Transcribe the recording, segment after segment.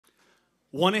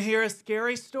Want to hear a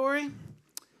scary story?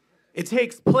 It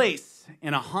takes place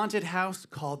in a haunted house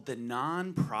called the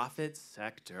Nonprofit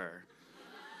Sector.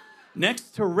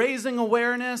 Next to raising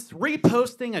awareness,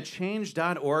 reposting a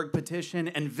change.org petition,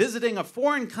 and visiting a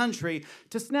foreign country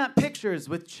to snap pictures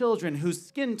with children whose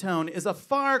skin tone is a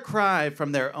far cry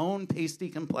from their own pasty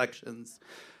complexions,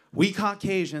 we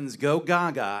Caucasians go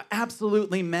gaga,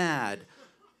 absolutely mad,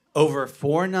 over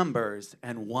 4 numbers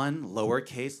and 1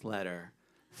 lowercase letter.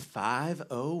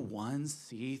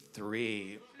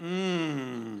 501c3.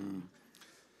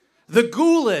 The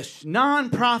ghoulish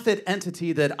nonprofit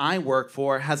entity that I work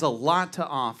for has a lot to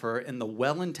offer in the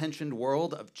well-intentioned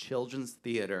world of children's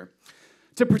theater.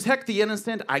 To protect the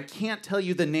innocent, I can't tell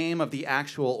you the name of the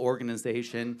actual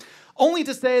organization, only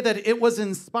to say that it was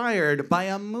inspired by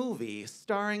a movie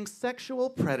starring sexual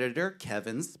predator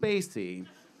Kevin Spacey.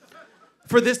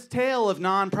 For this tale of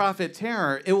nonprofit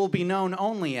terror, it will be known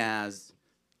only as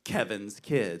Kevin's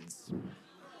Kids.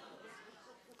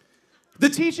 The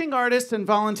teaching artists and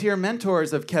volunteer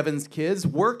mentors of Kevin's Kids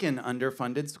work in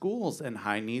underfunded schools and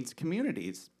high-needs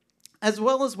communities, as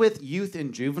well as with youth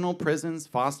in juvenile prisons,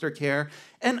 foster care,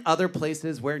 and other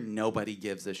places where nobody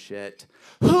gives a shit.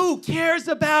 Who cares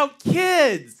about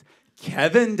kids?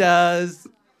 Kevin does.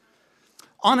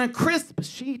 On a crisp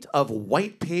sheet of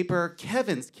white paper,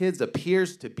 Kevin's Kids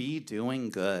appears to be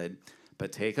doing good.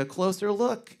 But take a closer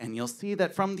look, and you'll see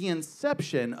that from the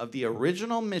inception of the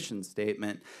original mission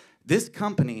statement, this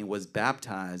company was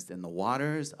baptized in the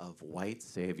waters of white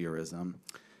saviorism.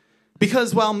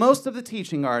 Because while most of the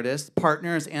teaching artists,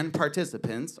 partners, and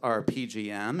participants are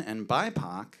PGM and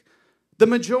BIPOC, the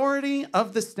majority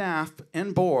of the staff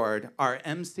and board are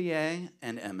MCA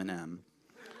and M&M.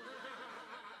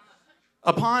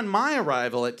 Upon my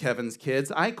arrival at Kevin's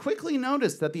Kids, I quickly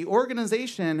noticed that the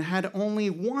organization had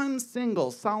only one single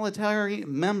solitary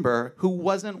member who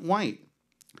wasn't white.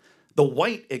 The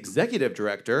white executive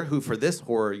director, who for this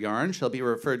horror yarn shall be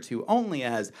referred to only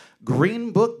as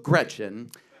Green Book Gretchen,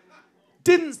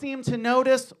 didn't seem to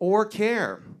notice or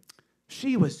care.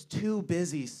 She was too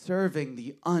busy serving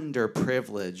the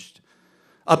underprivileged.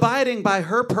 Abiding by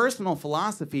her personal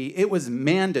philosophy, it was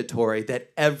mandatory that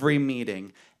every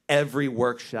meeting, every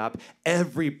workshop,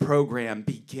 every program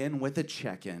begin with a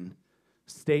check-in.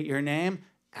 State your name?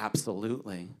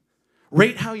 Absolutely.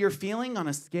 Rate how you're feeling on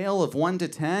a scale of 1 to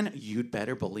 10? You'd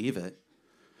better believe it.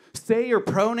 Say your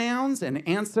pronouns and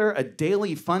answer a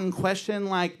daily fun question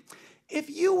like, if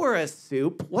you were a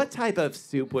soup, what type of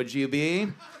soup would you be?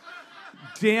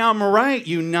 Damn right,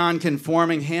 you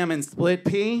non-conforming ham and split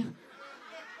pea.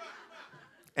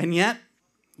 And yet,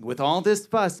 with all this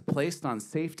fuss placed on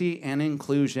safety and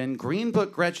inclusion, Green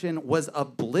Book Gretchen was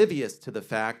oblivious to the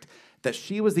fact that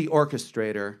she was the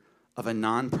orchestrator of a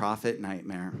nonprofit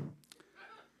nightmare.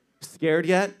 Scared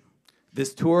yet?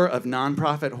 This tour of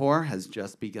nonprofit horror has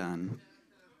just begun.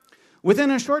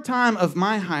 Within a short time of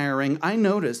my hiring, I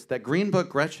noticed that Green Book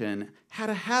Gretchen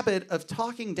had a habit of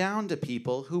talking down to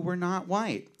people who were not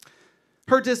white.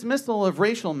 Her dismissal of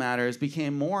racial matters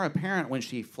became more apparent when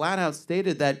she flat out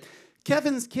stated that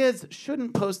Kevin's Kids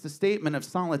shouldn't post a statement of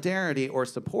solidarity or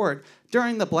support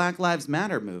during the Black Lives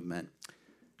Matter movement.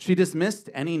 She dismissed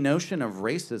any notion of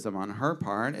racism on her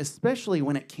part, especially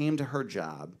when it came to her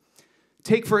job.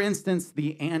 Take, for instance,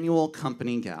 the annual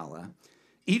company gala.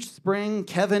 Each spring,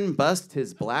 Kevin bussed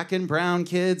his black and brown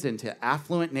kids into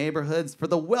affluent neighborhoods for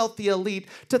the wealthy elite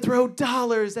to throw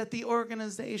dollars at the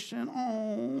organization.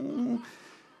 Oh.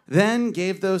 Then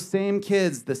gave those same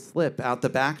kids the slip out the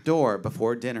back door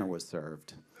before dinner was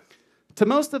served. To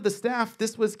most of the staff,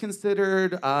 this was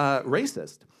considered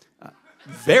racist.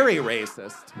 Very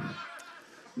racist.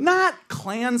 Not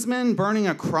Klansmen burning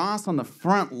a cross on the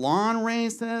front lawn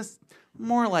racist,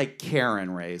 more like Karen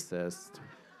racist.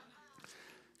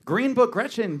 Green Book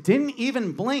Gretchen didn't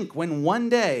even blink when one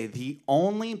day the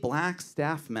only black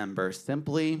staff member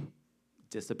simply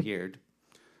disappeared.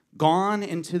 Gone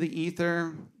into the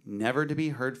ether, never to be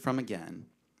heard from again.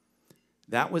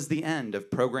 That was the end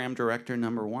of program director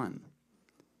number 1.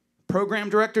 Program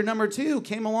director number 2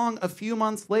 came along a few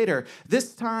months later.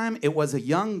 This time, it was a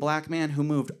young black man who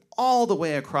moved all the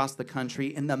way across the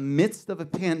country in the midst of a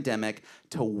pandemic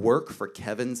to work for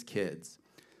Kevin's Kids.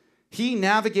 He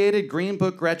navigated Green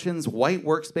Book Gretchen's white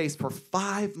workspace for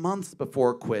 5 months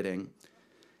before quitting.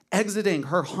 Exiting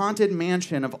her haunted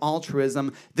mansion of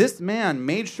altruism, this man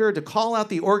made sure to call out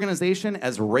the organization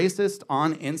as racist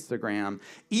on Instagram,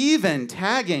 even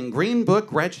tagging Green Book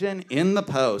Gretchen in the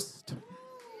post.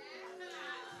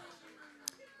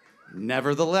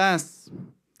 Nevertheless,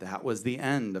 that was the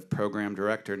end of program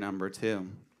director number 2.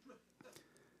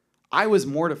 I was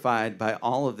mortified by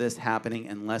all of this happening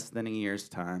in less than a year's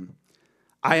time.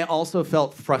 I also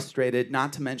felt frustrated,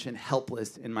 not to mention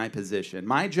helpless in my position.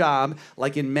 My job,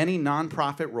 like in many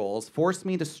nonprofit roles, forced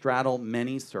me to straddle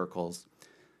many circles.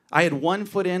 I had one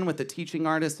foot in with the teaching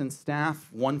artists and staff,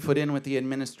 one foot in with the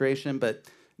administration, but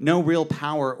no real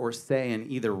power or say in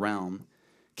either realm.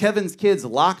 Kevin's kids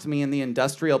locked me in the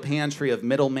industrial pantry of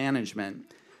middle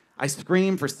management. I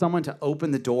screamed for someone to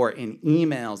open the door in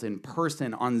emails, in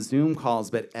person, on Zoom calls,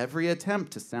 but every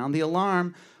attempt to sound the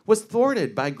alarm was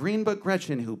thwarted by Green Book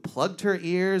Gretchen, who plugged her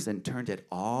ears and turned it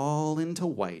all into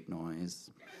white noise.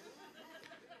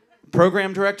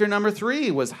 Program director number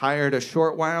 3 was hired a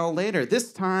short while later,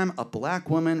 this time a black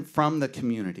woman from the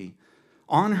community.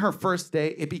 On her first day,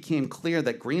 it became clear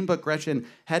that Green Book Gretchen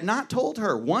had not told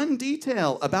her one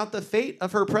detail about the fate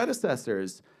of her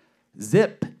predecessors.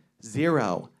 Zip,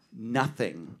 zero,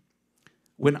 nothing.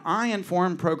 When I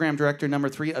informed program director number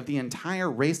 3 of the entire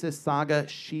racist saga,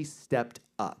 she stepped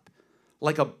up.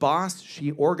 Like a boss,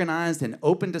 she organized an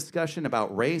open discussion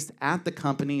about race at the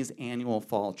company's annual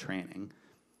fall training.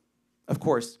 Of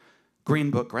course,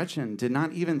 Green Book Gretchen did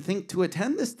not even think to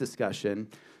attend this discussion,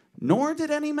 nor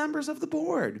did any members of the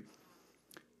board.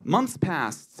 Months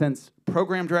passed since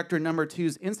program director number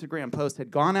 2's Instagram post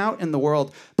had gone out in the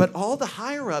world, but all the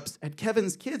higher-ups at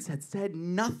Kevin's Kids had said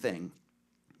nothing.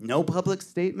 No public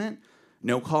statement,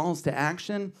 no calls to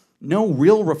action, no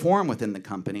real reform within the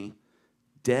company.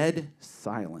 Dead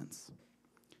silence.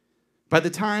 By the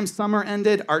time summer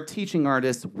ended, our teaching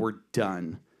artists were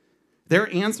done.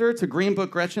 Their answer to Green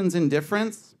Book Gretchen's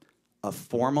indifference? A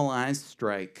formalized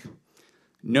strike.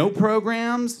 No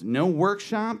programs, no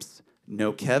workshops,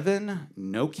 no Kevin,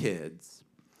 no kids.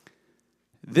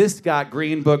 This got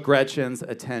Green Book Gretchen's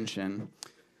attention.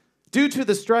 Due to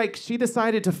the strike, she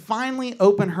decided to finally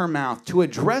open her mouth to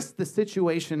address the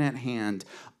situation at hand,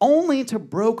 only to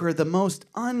broker the most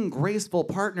ungraceful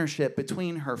partnership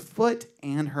between her foot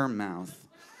and her mouth.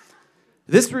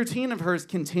 This routine of hers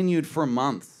continued for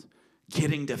months,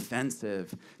 getting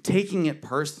defensive, taking it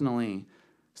personally,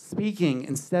 speaking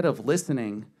instead of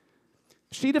listening.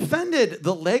 She defended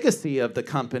the legacy of the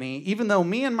company, even though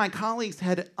me and my colleagues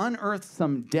had unearthed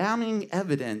some damning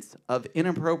evidence of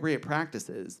inappropriate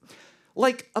practices,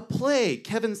 like a play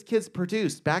Kevin's Kids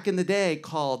produced back in the day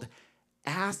called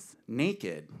Ass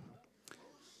Naked.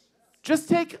 Just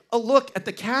take a look at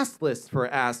the cast list for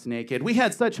Ass Naked. We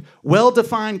had such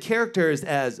well-defined characters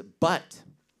as butt,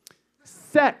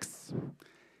 sex,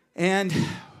 and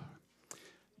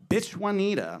bitch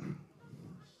Juanita.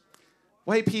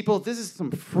 White people, this is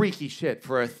some freaky shit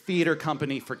for a theater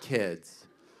company for kids.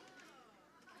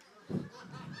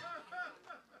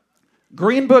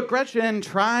 Green Book Gretchen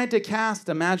tried to cast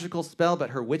a magical spell,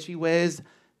 but her witchy ways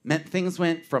meant things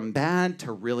went from bad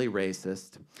to really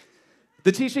racist.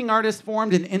 The teaching artists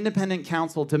formed an independent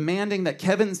council demanding that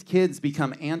Kevin's Kids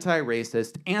become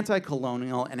anti-racist,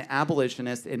 anti-colonial, and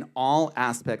abolitionist in all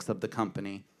aspects of the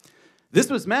company. This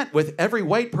was met with every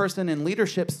white person in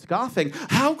leadership scoffing.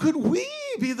 How could we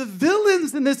be the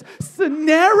villains in this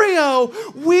scenario?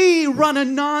 We run a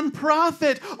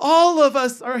nonprofit. All of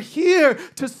us are here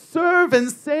to serve and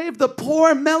save the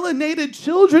poor melanated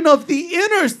children of the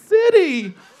inner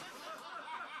city.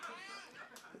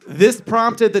 This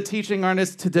prompted the teaching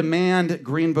artist to demand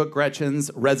Green Book Gretchen's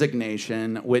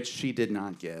resignation, which she did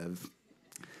not give.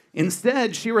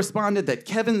 Instead, she responded that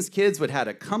Kevin's Kids would have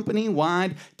a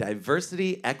company-wide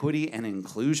diversity, equity, and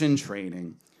inclusion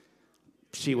training.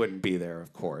 She wouldn't be there,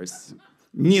 of course.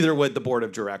 Neither would the board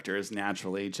of directors,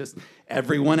 naturally, just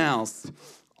everyone else.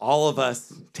 All of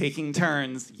us taking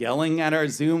turns yelling at our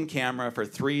Zoom camera for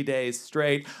 3 days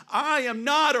straight, I am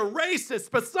not a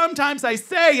racist, but sometimes I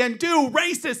say and do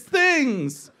racist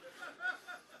things.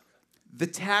 The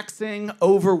taxing,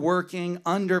 overworking,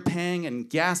 underpaying, and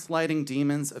gaslighting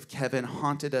demons of Kevin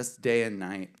haunted us day and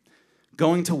night.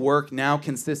 Going to work now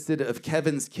consisted of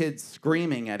Kevin's kids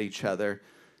screaming at each other,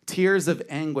 tears of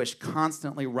anguish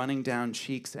constantly running down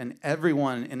cheeks, and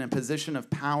everyone in a position of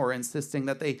power insisting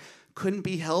that they couldn't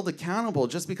be held accountable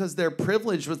just because their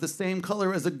privilege was the same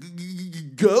color as a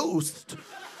ghost.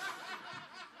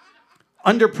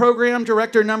 Under program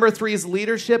director number 3's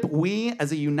leadership, we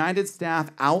as a united staff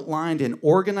outlined an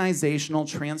organizational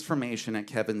transformation at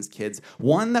Kevin's Kids,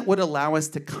 one that would allow us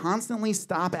to constantly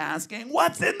stop asking,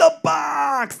 what's in the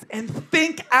box? And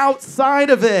think outside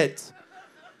of it.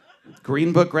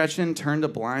 Green Book Gretchen turned a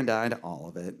blind eye to all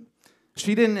of it.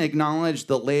 She didn't acknowledge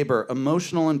the labor,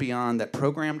 emotional and beyond, that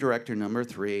program director number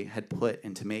 3 had put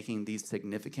into making these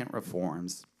significant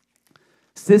reforms.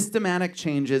 Systematic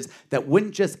changes that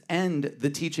wouldn't just end the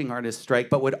teaching artist strike,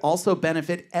 but would also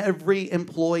benefit every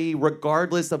employee,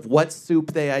 regardless of what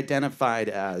soup they identified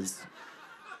as.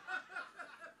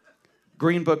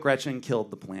 Green Book Gretchen killed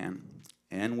the plan,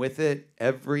 and with it,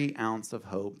 every ounce of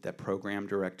hope that program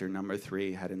director number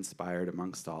 3 had inspired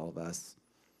amongst all of us.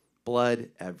 Blood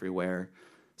everywhere,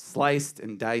 sliced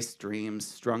and diced dreams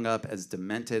strung up as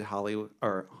demented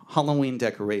Halloween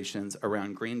decorations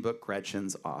around Green Book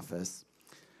Gretchen's office.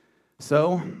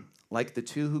 So, like the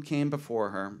 2 who came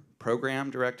before her, program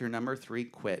director number 3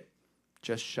 quit,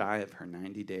 just shy of her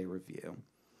 90-day review.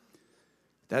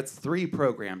 That's 3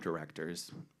 program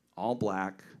directors, all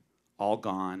black, all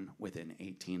gone within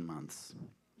 18 months.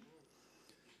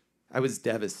 I was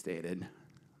devastated,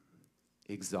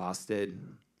 exhausted,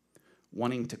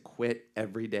 wanting to quit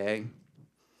every day.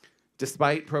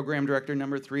 Despite program director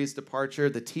number 3's departure,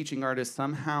 the teaching artist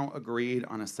somehow agreed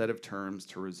on a set of terms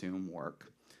to resume work.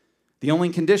 The only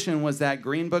condition was that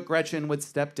Green Book Gretchen would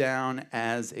step down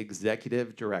as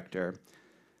executive director.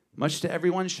 Much to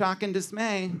everyone's shock and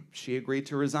dismay, she agreed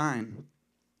to resign.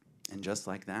 And just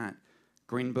like that,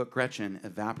 Green Book Gretchen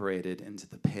evaporated into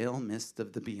the pale mist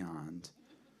of the beyond.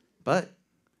 But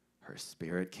her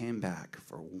spirit came back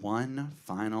for one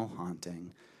final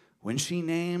haunting when she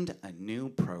named a new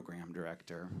program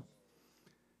director.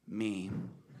 Me.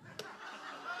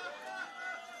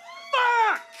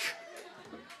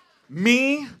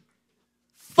 Me?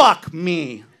 Fuck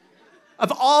me.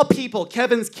 Of all people,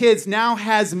 Kevin's Kids now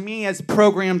has me as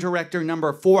program director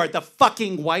number 4, the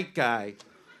fucking white guy.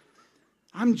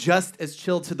 I'm just as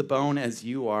chilled to the bone as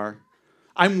you are.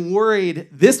 I'm worried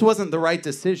this wasn't the right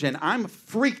decision. I'm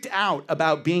freaked out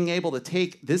about being able to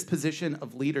take this position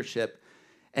of leadership.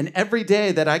 And every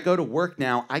day that I go to work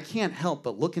now, I can't help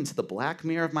but look into the black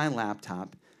mirror of my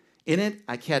laptop. In it,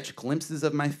 I catch glimpses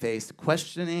of my face,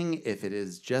 questioning if it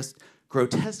is just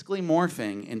grotesquely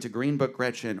morphing into Green Book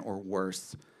Gretchen or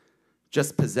worse,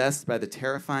 just possessed by the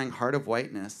terrifying heart of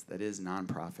whiteness that is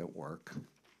nonprofit work.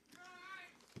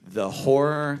 The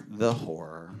horror, the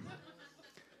horror.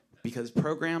 Because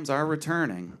programs are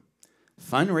returning.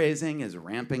 Fundraising is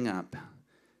ramping up.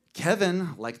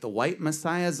 Kevin, like the white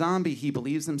messiah zombie he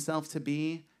believes himself to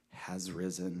be, has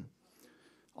risen.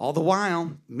 All the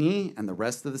while, me and the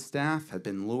rest of the staff have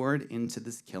been lured into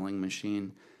this killing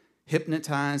machine,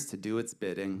 hypnotized to do its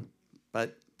bidding.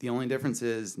 But the only difference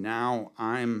is now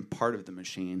I'm part of the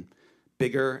machine,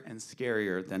 bigger and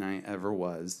scarier than I ever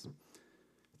was.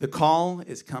 The call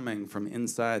is coming from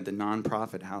inside the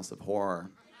nonprofit house of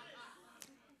horror,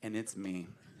 and it's me.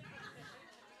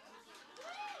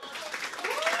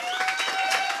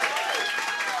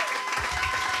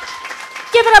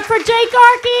 Give it up for Jake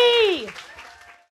Arky!